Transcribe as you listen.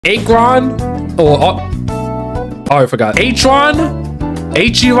Akron? Oh, I forgot. Atron?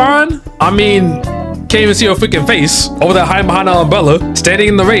 Achiron? I mean, can't even see her freaking face over there hiding behind an umbrella, standing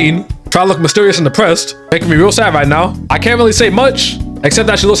in the rain, trying to look mysterious and depressed, making me real sad right now. I can't really say much, except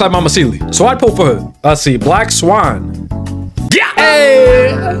that she looks like Mama Sealy. So I'd pull for her. Let's see, Black Swan. Yeah!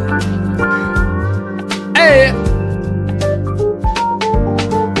 Hey! Hey!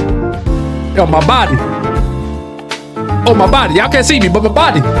 Yo, my body. Oh, my body. Y'all can't see me, but my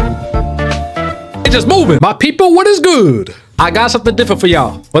body. It's just moving. My people, what is good? I got something different for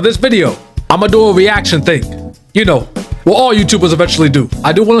y'all. For this video, I'm gonna do a reaction thing. You know, what all YouTubers eventually do.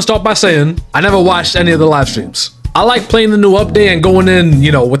 I do want to start by saying, I never watched any of the live streams. I like playing the new update and going in,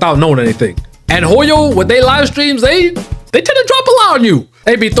 you know, without knowing anything. And Hoyo, with their live streams, they tend to drop a lot on you.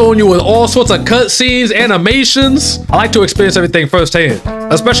 They be throwing you with all sorts of cutscenes, animations. I like to experience everything firsthand,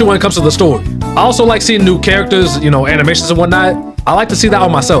 especially when it comes to the story. I also like seeing new characters, you know, animations and whatnot. I like to see that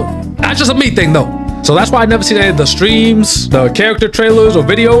on myself. That's just a me thing though. So that's why I've never seen any of the streams, the character trailers or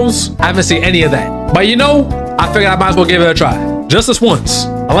videos. I haven't seen any of that. But you know, I figured I might as well give it a try. Just this once,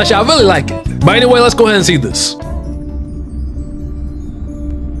 unless y'all really like it. But anyway, let's go ahead and see this.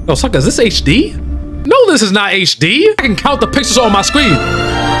 Oh, sucker, is this HD? No, this is not HD. I can count the pixels on my screen.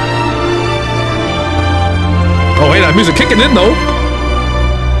 Oh, hey, that music kicking in though.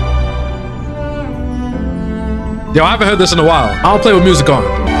 Yo, I haven't heard this in a while. I don't play with music on.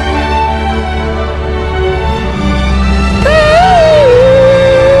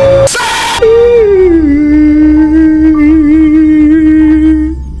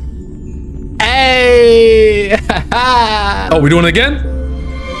 Hey! Oh, we doing it again?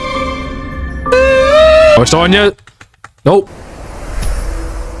 Are we starting yet? Nope.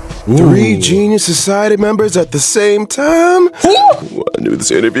 Ooh. 3 Genius Society members at the same time? Ooh. I knew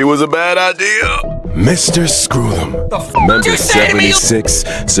this interview was a bad idea. Mr. Screw'em, member 76,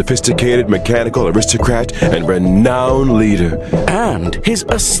 sophisticated mechanical aristocrat and renowned leader. And his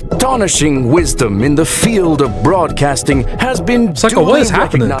astonishing wisdom in the field of broadcasting has been Psycho, what is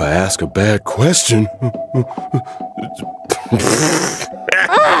happening? If I ask a bad question... Quit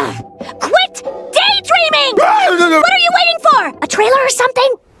daydreaming! What are you waiting for? A trailer or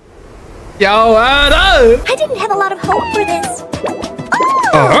something? Yo, I didn't have a lot of hope for this.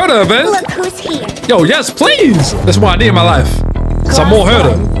 A herder event? Look who's here. Yo, yes, please! That's what I need in my life. Some more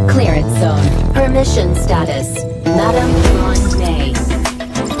herder. Clearance zone. Permission status. Madam Ron May.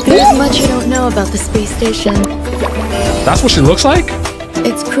 There's much you don't know about the space station. That's what she looks like?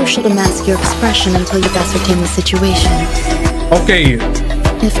 It's crucial to mask your expression until you've ascertained the situation. Okay.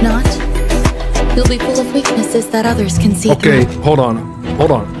 If not, you'll be full of weaknesses that others can see. Okay, hold on.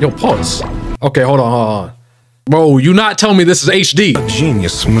 Hold on. Yo, pause. Okay, hold on. Bro, you not telling me this is HD. A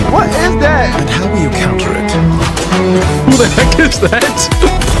genius move. What is that? And how will you counter it? Who the heck is that?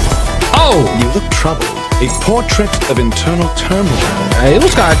 Oh! You look troubled. A portrait of internal turmoil. Hey, it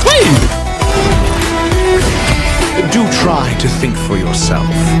looks kind of clean. Do try to think for yourself.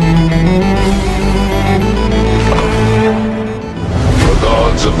 The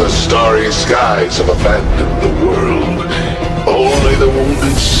gods of the starry skies have abandoned the world. Only the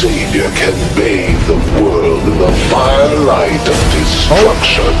wounded savior can bathe the world in the firelight of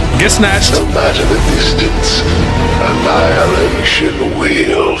destruction. Oh, get snatched. No matter the distance, annihilation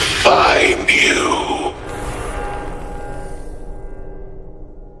will find you.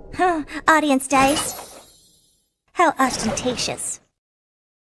 Huh, audience dice. How ostentatious.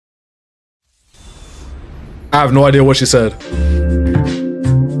 I have no idea what she said.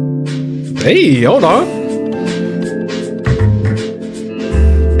 Hey, hold on.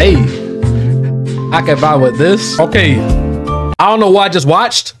 Hey, I can vibe with this. Okay, I don't know what I just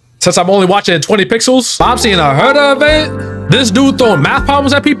watched, since I'm only watching in 20 pixels. But I'm seeing a herder event. This dude throwing math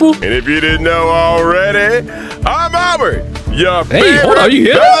problems at people. And if you didn't know already, I'm Albert, your hold on, you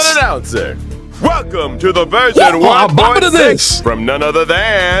hear this? announcer. Welcome to the version I'm bumping to 1.6 this. from none other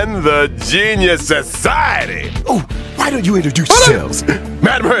than the Genius Society. Oh, why don't you introduce yourselves?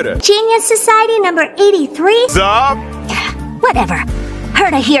 Madam Herder. Genius Society number 83? Sup? Whatever.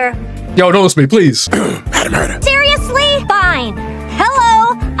 Herda here. Yo, notice me, please. Madam Herder. Seriously? Fine.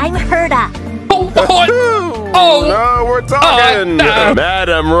 Hello, I'm Herda. No, we're talking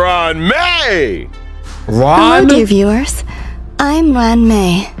Madam Ron May. Ron? Hello, dear viewers. I'm Ron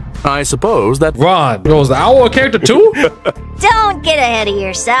May. I suppose that Ron. Yo, is the owl a character too? Don't get ahead of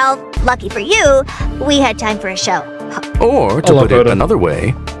yourself. Lucky for you, we had time for a show. Or, to put it another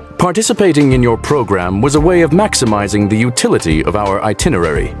way, participating in your program was a way of maximizing the utility of our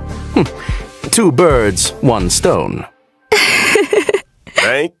itinerary. 2 birds, 1 stone.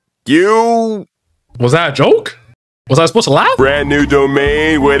 Thank you. Was that a joke? Was I supposed to laugh? Brand new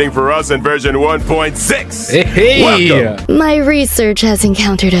domain waiting for us in version 1.6. Hey. Welcome. My research has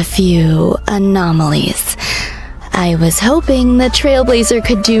encountered a few anomalies. I was hoping the Trailblazer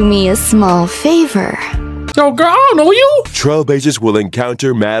could do me a small favor. Yo, girl, I don't know you. Trailblazers will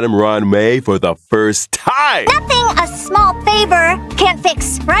encounter Madame Ron May for the first time. Nothing a small favor can't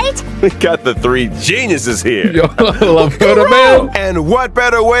fix, right? We got the three geniuses here. Yo, love better, man. And what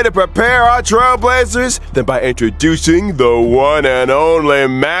better way to prepare our Trailblazers than by introducing the one and only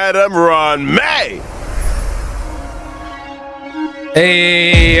Madame Ron May?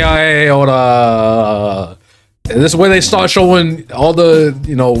 Hey, hold on. Is this where they start showing all the,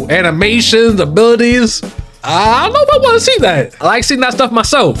 you know, animations, abilities? I don't know if I want to see that. I like seeing that stuff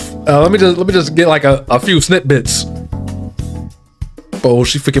myself. Let me just get like a few snippets. Oh,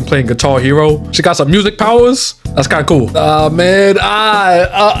 she freaking playing Guitar Hero. She got some music powers. That's kind of cool. Man,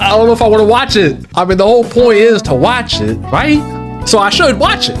 I don't know if I want to watch it. I mean, the whole point is to watch it, right? So I should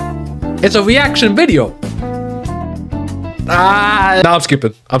watch it. It's a reaction video. No, I'm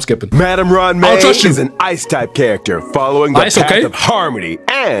skipping. Madame Ron May trust you. is an ice-type character following the path of harmony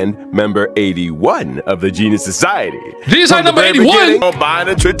and member 81 of the Genius Society. Genius Society number 81? Combined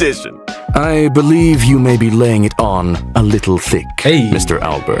a tradition. I believe you may be laying it on a little thick, Mr.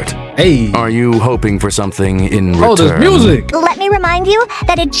 Albert. Hey. Are you hoping for something in return? Oh, there's music. Let me remind you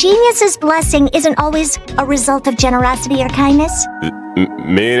that a genius's blessing isn't always a result of generosity or kindness.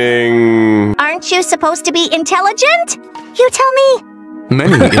 Meaning... Aren't you supposed to be intelligent? You tell me.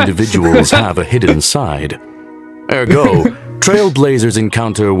 Many individuals have a hidden side. Ergo, Trailblazers'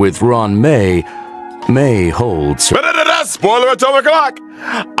 encounter with Ron May holds... Spoiler atomic clock!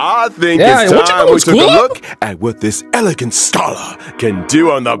 I think it's time we took a look at what this elegant scholar can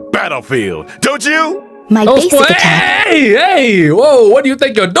do on the battlefield. Don't you? My basic attack. Hey, whoa, what do you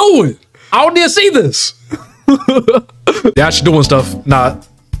think you're doing? I don't need to see this. Yeah, she's doing stuff. Nah,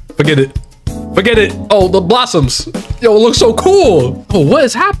 forget it. Forget it. Oh, the blossoms. Yo, it looks so cool. Oh, what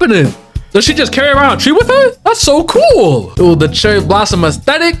is happening? Does she just carry around a tree with her? That's so cool. Oh, the cherry blossom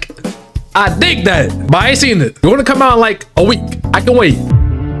aesthetic. I dig that, but I ain't seen it. You want to come out in like a week? I can wait.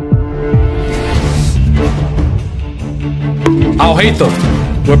 I'll hate them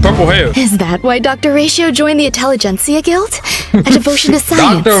with purple hair. Is that why Dr. Ratio joined the Intelligentsia Guild? A devotion to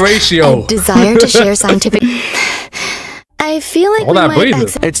science. Dr. Ratio. A desire to share scientific... I feel like all that breathing.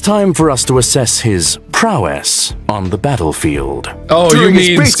 It's time for us to assess his prowess on the battlefield. Oh, you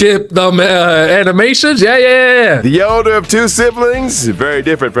mean skip the animations? Yeah. The elder of two siblings, very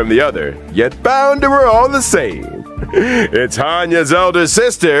different from the other, yet bound to her all the same. It's Hanya's elder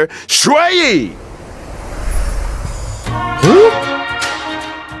sister, Shui! Who?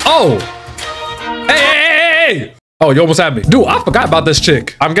 Oh! Hey! Oh, you almost had me. Dude, I forgot about this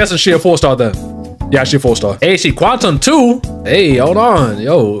chick. I'm guessing she a 4-star then. Yeah, she 4-star. Hey, she Quantum too. Hey, hold on.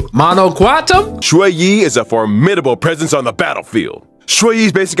 Yo, Mono Quantum? Shui Yi is a formidable presence on the battlefield. Shui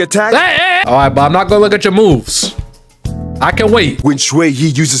Yi's basic attack... Hey. All right, but I'm not gonna look at your moves. I can wait. When Shui Yi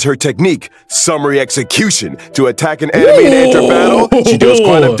uses her technique, Summary Execution, to attack an enemy and enter battle, she deals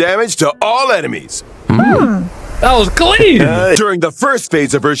quantum damage to all enemies. That was clean. During the first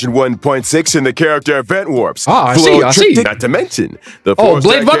phase of version 1.6 in the character event warps. I see. Not to mention the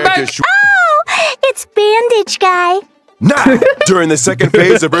Blade Run back. It's Bandage Guy. Nah, during the second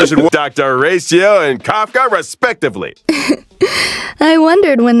phase of version 1, Dr. Ratio and Kafka, respectively. I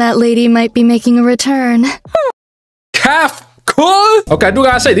wondered when that lady might be making a return. Kafka? Okay, I do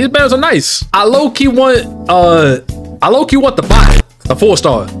gotta say, these banners are nice. I low-key want the bot. A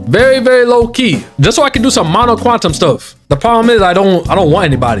 4-star. Very, very low key. Just so I can do some mono quantum stuff. The problem is I don't want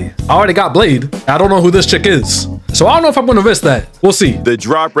anybody. I already got Blade. I don't know who this chick is. So I don't know if I'm gonna risk that. We'll see. The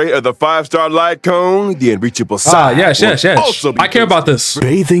drop rate of the 5-star light cone, the unreachable side. Yes. I care about this.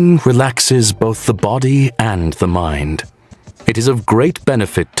 Bathing relaxes both the body and the mind. It is of great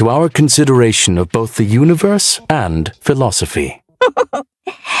benefit to our consideration of both the universe and philosophy.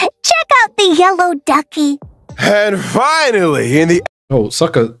 Check out the yellow ducky. And finally, in the... Oh,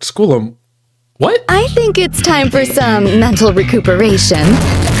 sucker, school him. What? I think it's time for some mental recuperation.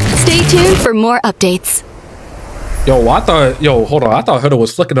 Stay tuned for more updates. Hold on. I thought Huda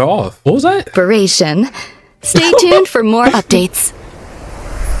was flicking her off. What was that? Recuperation. Stay tuned for more updates.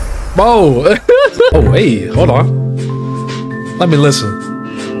 Whoa. Oh, hey, hold on. Let me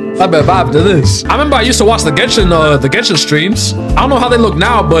listen. I've been vibing to this. I remember I used to watch the Genshin streams. I don't know how they look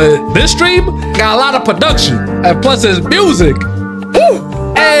now, but this stream got a lot of production. And plus there's music.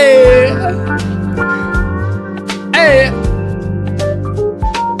 Ooh. Hey.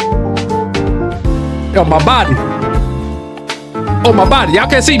 Yo, my body. Oh, my body. Y'all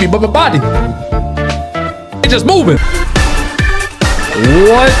can't see me, but my body. It just moving.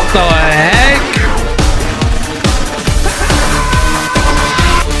 What the heck?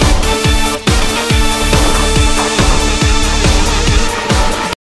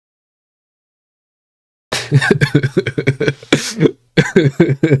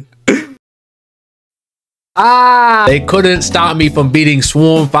 They couldn't stop me from beating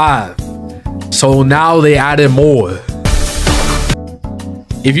Swarm 5. So now they added more.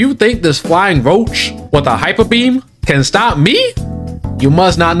 If you think this flying roach with a hyper beam can stop me, you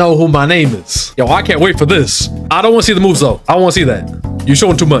must not know who my name is. Yo, I can't wait for this. I don't want to see the moves though. I don't want to see that. You're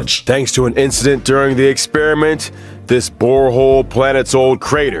showing too much. Thanks to an incident during the experiment, this borehole planet's old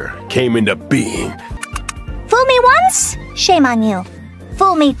crater came into being. Fool me once? Shame on you.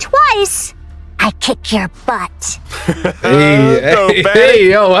 Fool me twice? I kick your butt. Hey,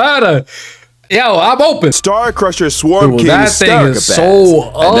 yo, Hada. Yo, I'm open. Star Crusher Swarm King that thing is so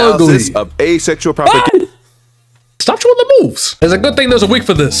ugly. Analysis of asexual propagation. Stop showing the moves. It's a good thing there's a week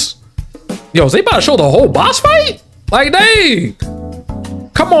for this. Yo, is they about to show the whole boss fight? Like, dang.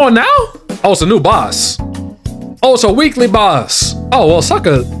 Come on now. Oh, it's a new boss. Oh, it's a weekly boss. Oh, well,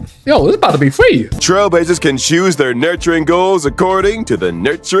 sucker. Yo, it's about to be free. Trailblazers can choose their nurturing goals according to the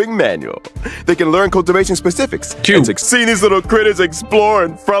nurturing manual. They can learn cultivation specifics. Cute. And see these little critters explore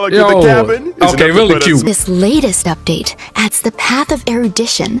and frolic through the cabin. Okay, really cute. This latest update adds the path of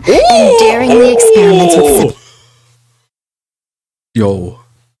erudition and daringly experiments with... Yo,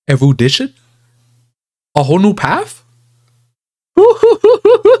 erudition? A whole new path?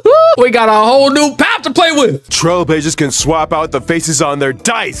 We got a whole new path to play with. Trailblazers can swap out the faces on their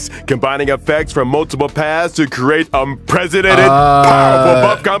dice, combining effects from multiple paths to create unprecedented, powerful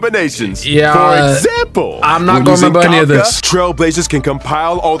buff combinations. Yeah, for example, I'm not gonna remember any of this. Trailblazers can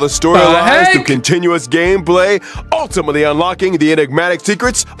compile all the storylines through continuous gameplay, ultimately unlocking the enigmatic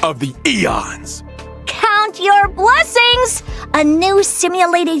secrets of the eons. Count your blessings! A new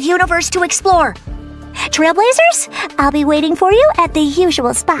simulated universe to explore. Trailblazers, I'll be waiting for you at the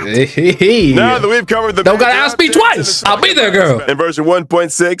usual spot. Now that we've covered the... Don't gotta ask me twice. I'll be there, girl. In version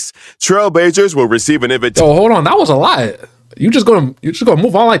 1.6, Trailblazers will receive an invitation. Oh, hold on. That was a lot. You just gonna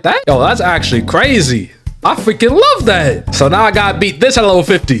move on like that? Yo, that's actually crazy. I freaking love that. So now I gotta beat this at level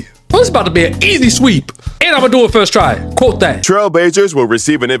 50. Well, this is about to be an easy sweep. And I'm gonna do it first try. Quote that. Trailblazers will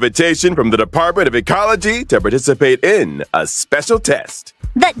receive an invitation from the Department of Ecology to participate in a special test.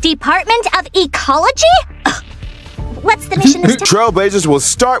 The Department of Ecology? Ugh. What's the mission this time? Trailblazers will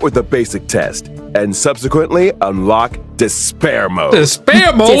start with the basic test and subsequently unlock Despair Mode.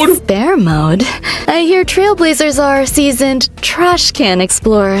 Despair Mode? Despair Mode? I hear Trailblazers are seasoned trash can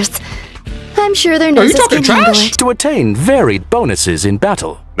explorers. I'm sure their noses can handle it. To attain varied bonuses in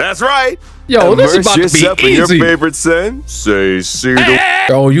battle. That's right. Yo, immerse this is about yourself to be in easy. your favorite sin. Say, see the...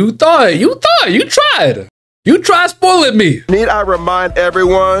 Oh, you tried. You tried spoiling me. Need I remind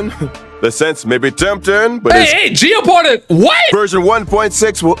everyone? The sense may be tempting, but hey, Geoported, what? Version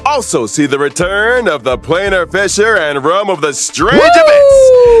 1.6 will also see the return of the Planar Fisher and Realm of the Strange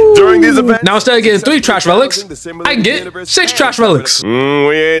Events. During these events, now instead of getting 3 trash relics, I can get 6 trash relics. We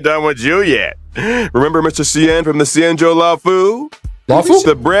ain't done with you yet. Remember Mr. Cien from the Cienjo Lafu? Lafu?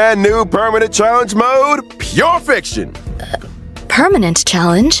 The brand new permanent challenge mode, Pure Fiction. Permanent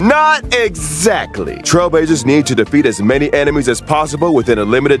challenge? Not exactly. Trailblazers need to defeat as many enemies as possible within a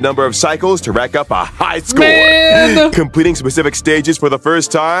limited number of cycles to rack up a high score. Man. Completing specific stages for the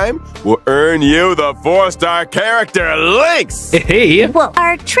first time will earn you the 4-star character links. Hey. Whoa,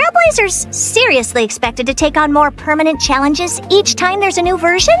 are Trailblazers seriously expected to take on more permanent challenges each time there's a new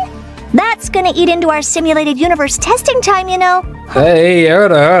version? That's gonna eat into our simulated universe testing time, you know. Hey,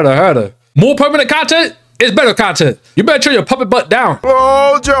 heard her. More permanent content is better content. You better turn your puppet butt down.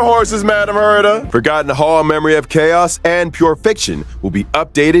 Hold your horses, Madam Herda. Forgotten Hall Memory of Chaos and Pure Fiction will be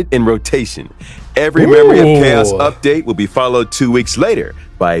updated in rotation. Every Memory of Chaos update will be followed 2 weeks later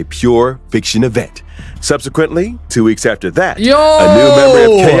by a Pure Fiction event. Subsequently, 2 weeks after that, a new Memory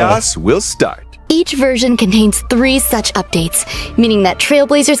of Chaos will start. Each version contains 3 such updates, meaning that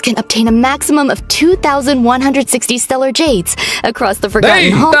Trailblazers can obtain a maximum of 2,160 stellar jades across the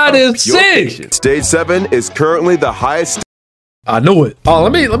Forgotten Hall. That is sick! Stage 7 is currently the highest. I knew it. Oh,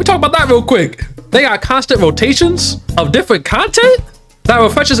 let me talk about that real quick. They got constant rotations of different content that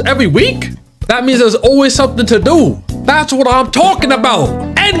refreshes every week. That means there's always something to do. That's what I'm talking about.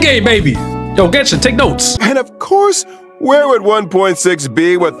 Endgame, baby. Yo, Genshin, take notes. And of course, where would 1.6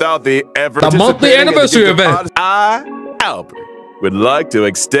 be without the monthly anniversary event? I, Albert, would like to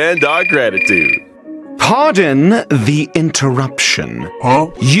extend our gratitude. Pardon the interruption.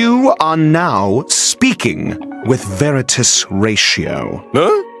 You are now speaking with Veritas Ratio.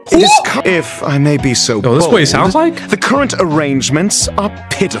 Huh? If I may be so Yo, this is what he bold, sounds like? the current arrangements are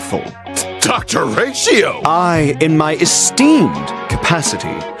pitiful. Dr. Ratio! I, in my esteemed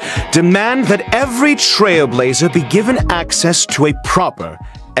capacity, demand that every trailblazer be given access to a proper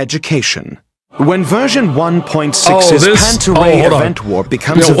education. When version 1.6's Pantaray Event Warp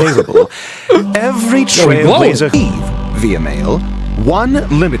becomes available, every trailblazer via mail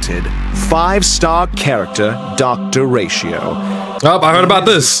 1 limited 5-star character Dr. Ratio. Oh, I heard about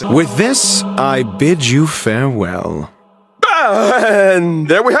this. With this, I bid you farewell. And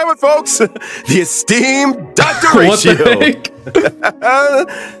there we have it, folks. The esteemed Dr. Ratio. What the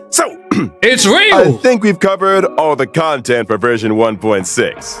heck? So, it's real. I think we've covered all the content for version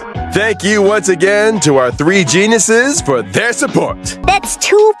 1.6. Thank you once again to our 3 geniuses for their support. That's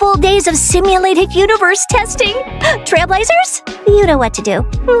 2 full days of simulated universe testing. Trailblazers, you know what to do.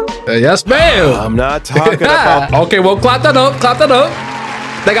 Yes, ma'am. I'm not talking about... Okay, well, clap that up, clap that up.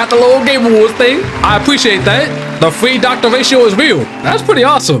 They got the little Game Awards thing. I appreciate that. The free Dr. Ratio is real. That's pretty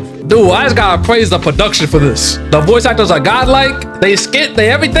awesome. Dude, I just gotta praise the production for this. The voice actors are godlike. They skit,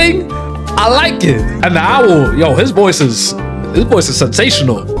 they everything. I like it. And the owl, yo, his voice is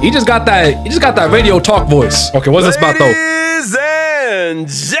sensational. He just got that radio talk voice. Okay, what's this about though? Ladies and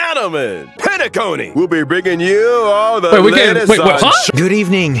gentlemen, Pentaconi will be bringing you all the latest on... Good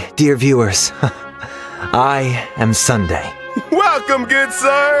evening, dear viewers. I am Sunday. Welcome, good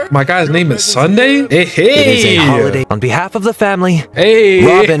sir. My guy's name is Sunday? Hey, hey. It is a holiday. On behalf of the family, hey,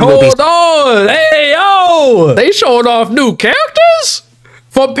 Robin hold on. Hey, yo. They showing off new characters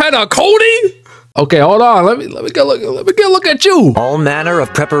from Pentaconi? Okay, hold on. Let me get a look at you. All manner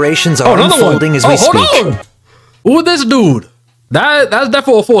of preparations are unfolding as we speak. Hold on. Who is this dude? That's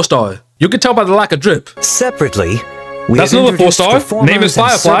definitely a 4-star. You can tell by the lack of drip. Separately, that's another 4-star. Name is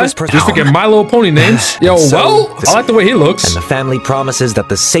Firefly. Just forget My Little Pony names. Yo, well, I like the way he looks. And the family promises that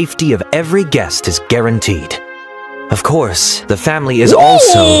the safety of every guest is guaranteed. Of course, the family is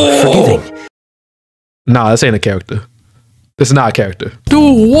also forgiving. Nah, this ain't a character. This is not a character.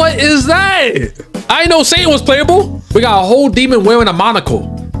 Dude, what is that? I know Satan was playable. We got a whole demon wearing a monocle.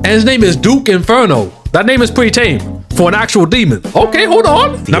 And his name is Duke Inferno. That name is pretty tame for an actual demon. Okay, hold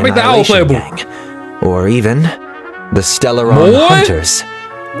on. Now make the owl playable. Gang. Or even the Stellaron Hunters.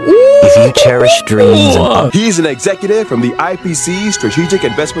 If you cherish dreams and... He's an executive from the IPC Strategic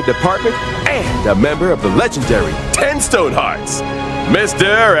Investment Department and a member of the legendary 10 Stonehearts,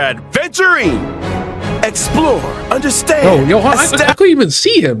 Mr. Adventurine. Explore, understand. Oh, yo, I couldn't even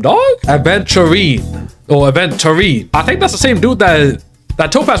see him, dog. Adventurine. Or Aventurine. I think that's the same dude that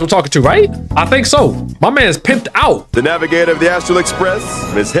Topaz was talking to, right? I think so. My man's pimped out. The navigator of the Astral Express,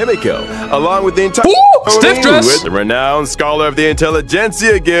 Miss Himiko, along with the entire stiff dress with the renowned scholar of the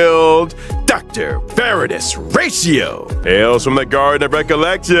Intelligentsia Guild, Dr. Veritas Ratio. Hails from the Garden of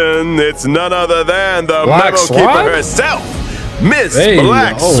Recollection. It's none other than the Memo Keeper herself, Miss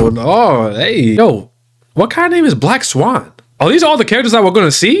Black Swan. Oh, hey, yo, what kind of name is Black Swan? Are these all the characters that we're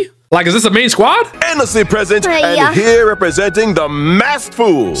gonna see? Like, is this the main squad? Endlessly present, and here representing the masked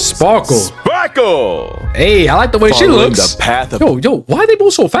fool, Sparkle. Sparkle! Hey, I like the way she looks. The path of yo, why they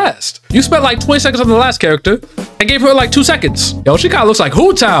move so fast? You spent like 20 seconds on the last character and gave her like 2 seconds. Yo, she kind of looks like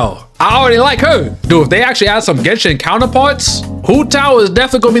Hu Tao. I already like her. Dude, if they actually add some Genshin counterparts, Hu Tao is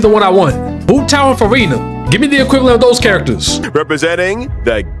definitely gonna be the one I want. Hu Tao and Farina. Give me the equivalent of those characters. Representing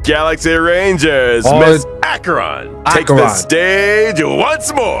the Galaxy Rangers, Miss Acheron. Take the stage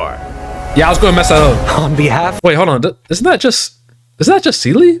once more. Yeah, I was gonna mess that up. On behalf... Wait, hold on. Isn't that just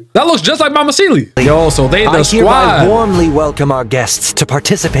Seely? That looks just like Mama Seely. Yo, so they the squad. I hereby warmly welcome our guests to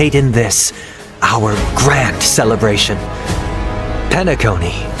participate in this, our grand celebration.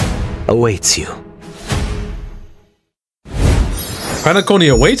 Pentaconi awaits you.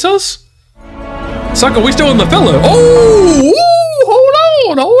 Pentaconi awaits us? Sucker, we still in the filler. Oh,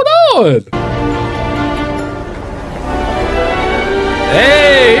 hold on.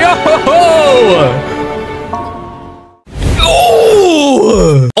 Hey, yo!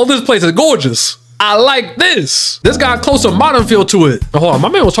 Oh, this place is gorgeous. I like this. This got a closer modern feel to it. Oh, hold on, my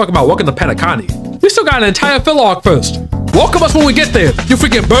man was talking about welcome to Pentaconi. We still got an entire filler arc first. Welcome us when we get there. You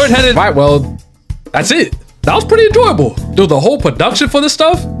freaking bird-headed. Right, well, that's it. That was pretty enjoyable. Dude, the whole production for this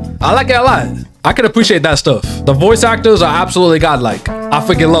stuff, I like it a lot. I can appreciate that stuff. The voice actors are absolutely godlike. I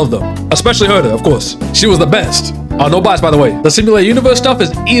freaking love them. Especially her, of course. She was the best. No bias, by the way. The Simulated Universe stuff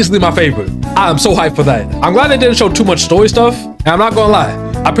is easily my favorite. I am so hyped for that. I'm glad they didn't show too much story stuff. And I'm not gonna lie,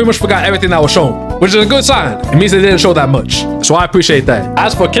 I pretty much forgot everything that was shown, which is a good sign. It means they didn't show that much. So I appreciate that.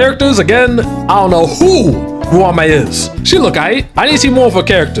 As for characters, again, I don't know who Ruame is. She look aight. I need to see more of her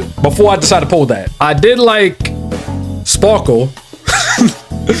character before I decide to pull that. I did like Sparkle.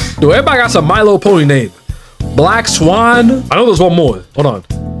 Dude, everybody got some My Little Pony name. Black Swan. I know there's one more. Hold on.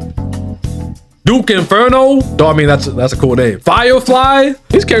 Duke Inferno. Oh, I mean, that's a cool name. Firefly.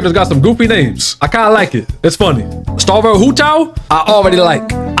 These characters got some goofy names. I kind of like it. It's funny. Starver Hutao. I already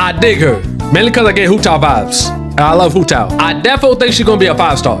like. I dig her. Mainly because I get Hutao vibes. And I love Hutao. I definitely think she's going to be a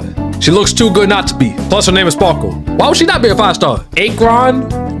 5-star. She looks too good not to be. Plus, her name is Sparkle. Why would she not be a 5-star?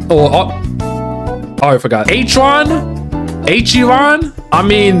 Akron? Or... Oh, I forgot. Atron? Achiron? I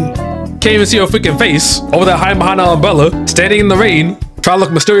mean, can't even see her freaking face. Over there hiding behind an umbrella. Standing in the rain. Trying to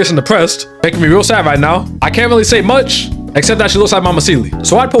look mysterious and depressed. Making me real sad right now. I can't really say much. Except that she looks like Mama Sealy.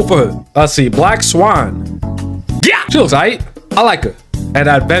 So I'd pull for her. Let's see. Black Swan. Yeah! She looks aight. I like her. And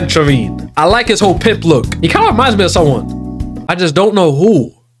Adventurine. I like his whole pimp look. He kind of reminds me of someone. I just don't know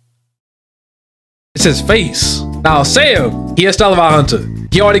who. It's his face. Now, Sam, he is Stellar Hunter.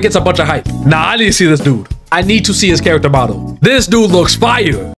 He already gets a bunch of hype. Nah, I need to see this dude. I need to see his character model. This dude looks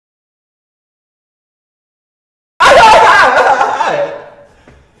fire.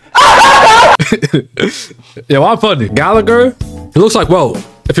 Yo, I'm funny. Gallagher, he looks like, well,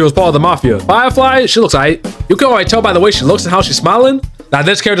 if he was part of the mafia. Firefly, she looks aight. You can already tell by the way she looks and how she's smiling. Now,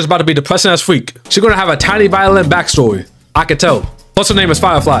 this character's about to be depressing as freak. She's gonna have a tiny violent backstory. I can tell. Plus, her name is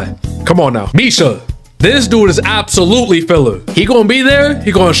Firefly. Come on now. Misha. This dude is absolutely filler. He gonna be there,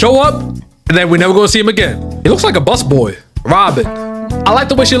 he gonna show up, and then we never gonna see him again. He looks like a busboy. Robin. I like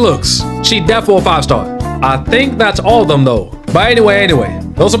the way she looks. She definitely a 5-star. I think that's all of them though. But anyway,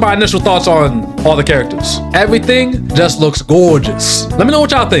 those are my initial thoughts on all the characters. Everything just looks gorgeous. Let me know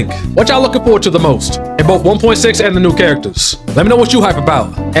what y'all think. What y'all looking forward to the most in both 1.6 and the new characters. Let me know what you hype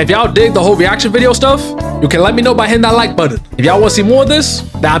about. And if y'all dig the whole reaction video stuff, you can let me know by hitting that like button. If y'all want to see more of this,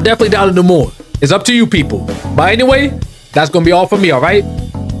 then I'm definitely down to do more. It's up to you people. But anyway, that's gonna be all for me, all right?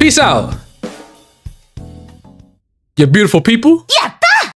 Peace out. You beautiful people. Yeah.